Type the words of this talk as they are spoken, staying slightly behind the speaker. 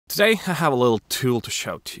Today, I have a little tool to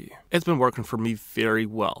show to you. It's been working for me very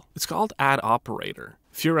well. It's called AdOperator.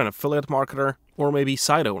 If you're an affiliate marketer or maybe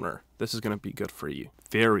site owner, this is going to be good for you.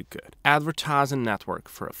 Very good. Advertising network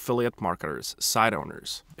for affiliate marketers, site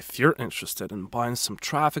owners. If you're interested in buying some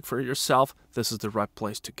traffic for yourself, this is the right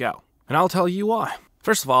place to go. And I'll tell you why.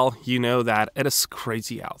 First of all, you know that it is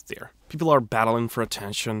crazy out there. People are battling for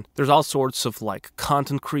attention. There's all sorts of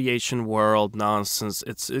content creation world nonsense.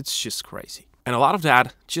 It's just crazy. And a lot of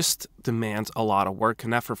that just demands a lot of work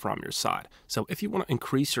and effort from your side. So if you want to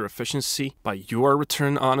increase your efficiency by your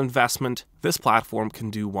return on investment, this platform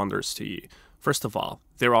can do wonders to you. First of all,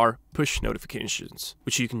 there are push notifications,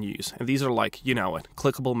 which you can use. And these are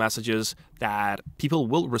clickable messages that people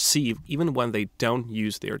will receive even when they don't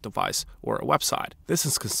use their device or a website. This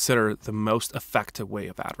is considered the most effective way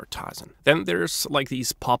of advertising. Then there's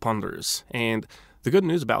these pop-unders, and the good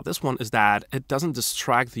news about this one is that it doesn't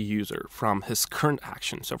distract the user from his current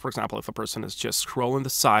action. So for example, if a person is just scrolling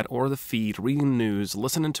the site or the feed, reading news,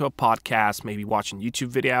 listening to a podcast, maybe watching YouTube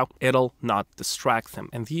video, it'll not distract them.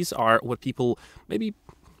 And these are what people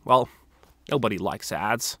nobody likes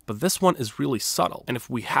ads, but this one is really subtle. And if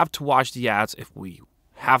we have to watch the ads, if we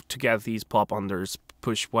have to get these pop-unders,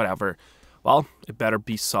 push whatever, well, it better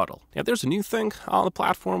be subtle. Now, there's a new thing on the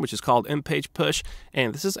platform, which is called in-page push,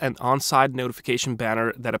 and this is an on-site notification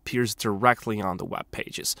banner that appears directly on the web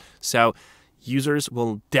pages. So users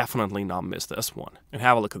will definitely not miss this one. And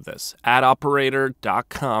have a look at this.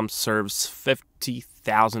 AdOperator.com serves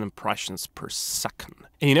 50,000 impressions per second.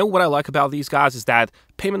 And you know what I like about these guys is that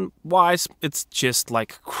payment-wise, it's just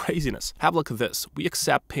like craziness. Have a look at this. We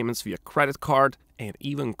accept payments via credit card and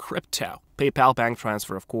even crypto. PayPal bank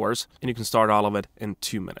transfer, of course, and you can start all of it in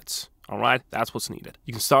 2 minutes. All right, that's what's needed.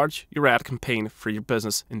 You can start your ad campaign for your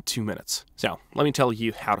business in 2 minutes. So let me tell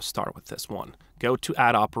you how to start with this one. Go to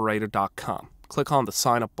AdOperator.com. Click on the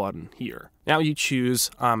sign up button here. Now you choose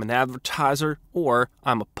I'm an advertiser or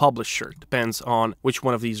I'm a publisher. Depends on which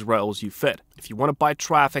one of these roles you fit. If you want to buy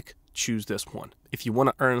traffic, choose this one. If you want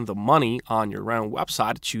to earn the money on your own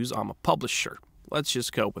website, choose I'm a publisher. Let's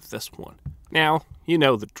just go with this one. Now, you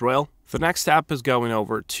know the drill. The next step is going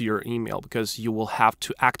over to your email because you will have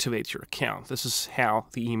to activate your account. This is how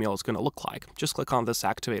the email is going to look like. Just click on this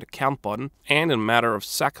Activate Account button, and in a matter of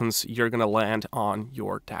seconds, you're going to land on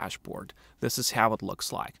your dashboard. This is how it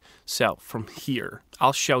looks like. So from here,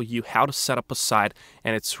 I'll show you how to set up a site,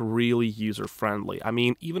 and it's really user-friendly. I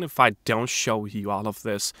mean, even if I don't show you all of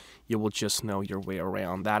this, you will just know your way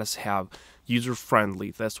around. That is how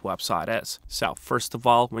user-friendly this website is. So first of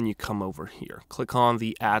all, when you come over here, click on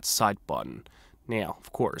the Add Site button. Now,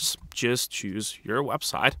 of course, just choose your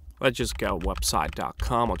website. Let's just go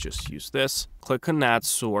website.com. I'll just use this. Click on Add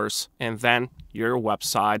Source, and then your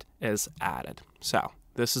website is added. So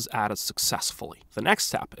this is added successfully. The next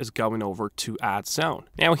step is going over to Add Zone.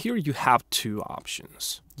 Now here you have two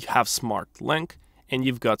options. You have Smartlink and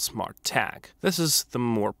you've got Smart Tag. This is the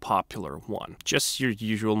more popular one. Just your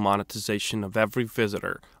usual monetization of every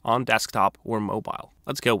visitor on desktop or mobile.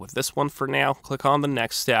 Let's go with this one for now. Click on the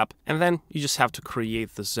next step, and then you just have to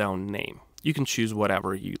create the zone name. You can choose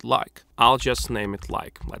whatever you'd like. I'll just name it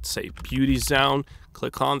let's say Beauty Zone.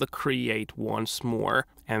 Click on the Create once more,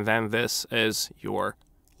 and then this is your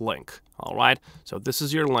link. All right, so this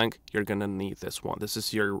is your link. You're gonna need this one. This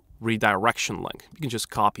is your redirection link. You can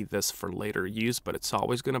just copy this for later use, but it's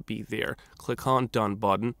always gonna be there. Click on Done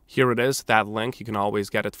button. Here it is, that link. You can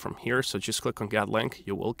always get it from here, so just click on Get Link.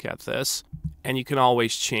 You will get this, and you can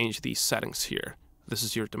always change these settings here. This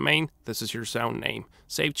is your domain, this is your zone name.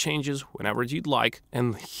 Save changes whenever you'd like,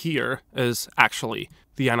 and here is actually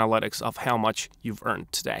the analytics of how much you've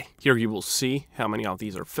earned today. Here you will see how many of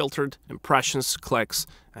these are filtered, impressions, clicks,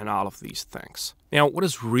 and all of these things. Now, what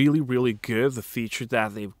is really, really good, the feature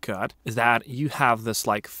that they've got, is that you have this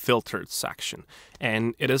filtered section,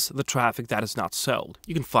 and it is the traffic that is not sold.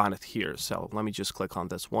 You can find it here, so let me just click on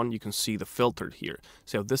this one. You can see the filtered here.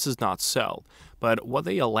 So this is not sold, but what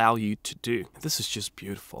they allow you to do, this is just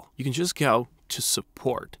beautiful. You can just go to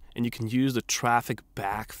support, and you can use the traffic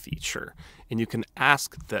back feature, and you can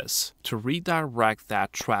ask this to redirect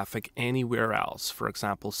that traffic anywhere else, for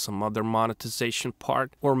example some other monetization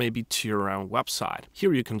part, or maybe to your own website.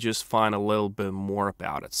 Here you can just find a little bit more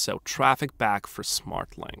about it. So traffic back for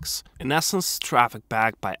smart links. In essence, traffic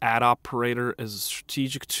back by AdOperator is a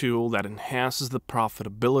strategic tool that enhances the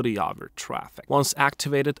profitability of your traffic. Once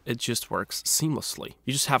activated, it just works seamlessly.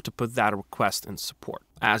 You just have to put that request in support.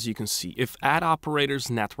 As you can see, if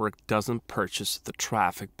AdOperator's network doesn't purchase the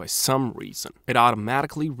traffic by some reason, it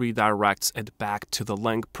automatically redirects it back to the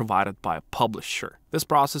link provided by a publisher. This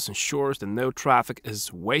process ensures that no traffic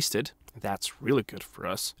is wasted That's really good for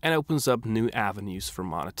us and opens up new avenues for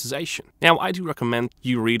monetization. Now, I do recommend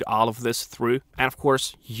you read all of this through and, of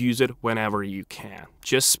course, use it whenever you can.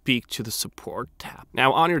 Just speak to the support tab.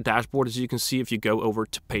 Now, on your dashboard, as you can see, if you go over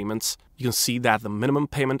to payments, you can see that the minimum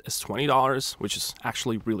payment is $20, which is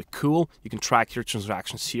actually really cool. You can track your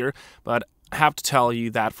transactions here, but I have to tell you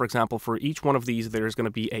that, for example, for each one of these, there's going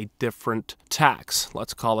to be a different tax.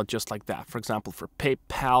 Let's call it just like that. For example, for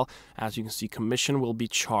PayPal, as you can see, commission will be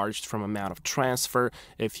charged from amount of transfer.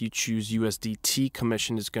 If you choose USDT,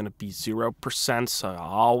 commission is going to be 0%. So I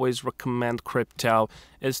always recommend crypto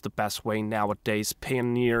is the best way nowadays.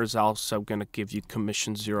 Payoneer is also going to give you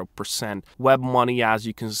commission 0%. Web money, as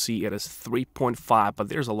you can see, it is 3.5, but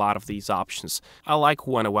there's a lot of these options. I like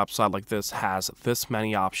when a website like this has this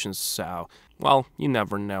many options, so well, you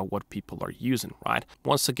never know what people are using, right?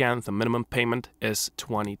 Once again, the minimum payment is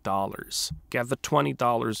 $20. Get the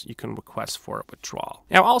 $20, you can request for a withdrawal.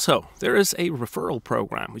 Now, also, there is a referral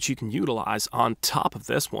program which you can utilize on top of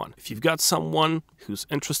this one. If you've got someone who's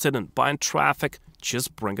interested in buying traffic,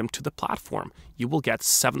 just bring them to the platform. You will get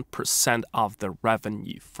 7% of the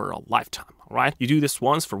revenue for a lifetime, all right? You do this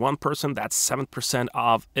once for one person, that's 7%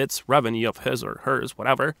 of its revenue, of his or hers,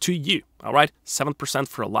 whatever, to you, all right? 7%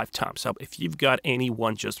 for a lifetime. So if you've got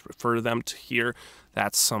anyone, just refer them to here.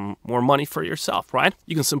 That's some more money for yourself, right?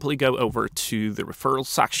 You can simply go over to the referral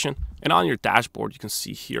section, and on your dashboard, you can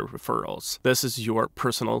see here referrals. This is your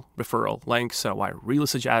personal referral link, so I really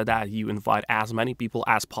suggest that you invite as many people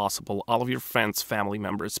as possible, all of your friends, family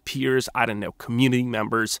members, peers, I don't know, community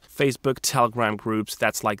members, Facebook, Telegram groups.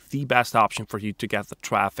 That's like the best option for you to get the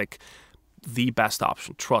traffic. The best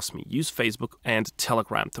option, trust me. Use Facebook and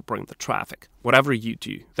Telegram to bring the traffic. Whatever you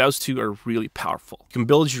do, those two are really powerful. You can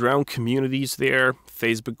build your own communities there,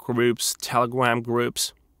 Facebook groups, Telegram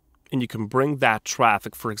groups, and you can bring that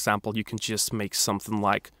traffic. For example, you can just make something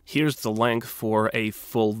like, here's the link for a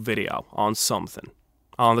full video on something,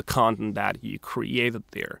 on the content that you created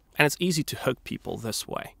there. And it's easy to hook people this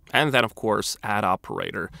way. And then, of course,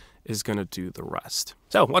 AdOperator is going to do the rest.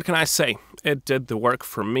 So what can I say? It did the work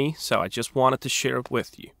for me, so I just wanted to share it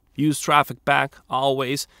with you. Use traffic back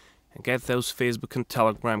always and get those Facebook and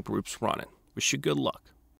Telegram groups running. Wish you good luck.